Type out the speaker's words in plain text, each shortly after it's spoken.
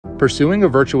Pursuing a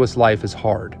virtuous life is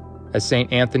hard. As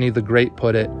St. Anthony the Great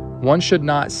put it, one should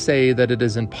not say that it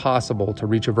is impossible to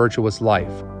reach a virtuous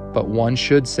life, but one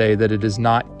should say that it is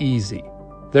not easy.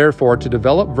 Therefore, to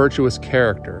develop virtuous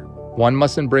character, one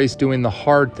must embrace doing the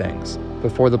hard things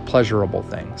before the pleasurable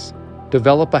things.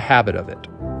 Develop a habit of it.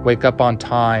 Wake up on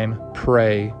time,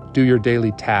 pray, do your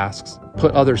daily tasks,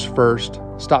 put others first,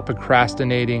 stop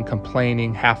procrastinating,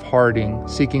 complaining, half-hearting,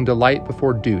 seeking delight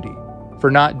before duty. For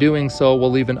not doing so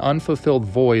will leave an unfulfilled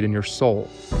void in your soul.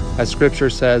 As Scripture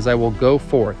says, I will go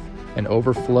forth and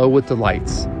overflow with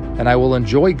delights, and I will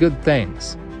enjoy good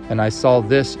things, and I saw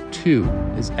this too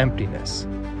is emptiness.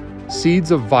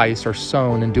 Seeds of vice are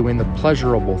sown in doing the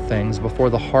pleasurable things before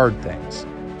the hard things.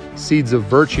 Seeds of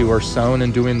virtue are sown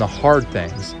in doing the hard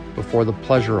things before the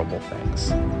pleasurable things.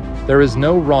 There is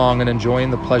no wrong in enjoying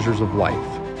the pleasures of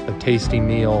life, a tasty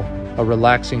meal, a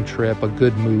relaxing trip, a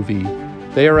good movie.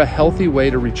 They are a healthy way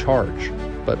to recharge,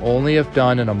 but only if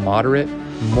done in a moderate,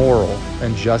 moral,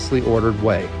 and justly ordered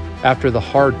way, after the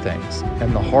hard things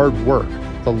and the hard work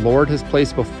the Lord has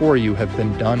placed before you have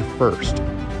been done first.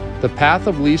 The path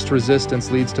of least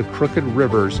resistance leads to crooked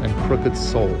rivers and crooked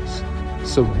souls.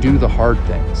 So do the hard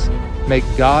things. Make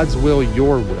God's will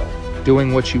your will,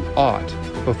 doing what you ought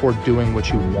before doing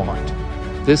what you want.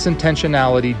 This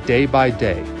intentionality day by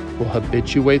day will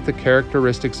habituate the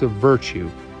characteristics of virtue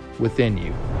within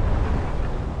you.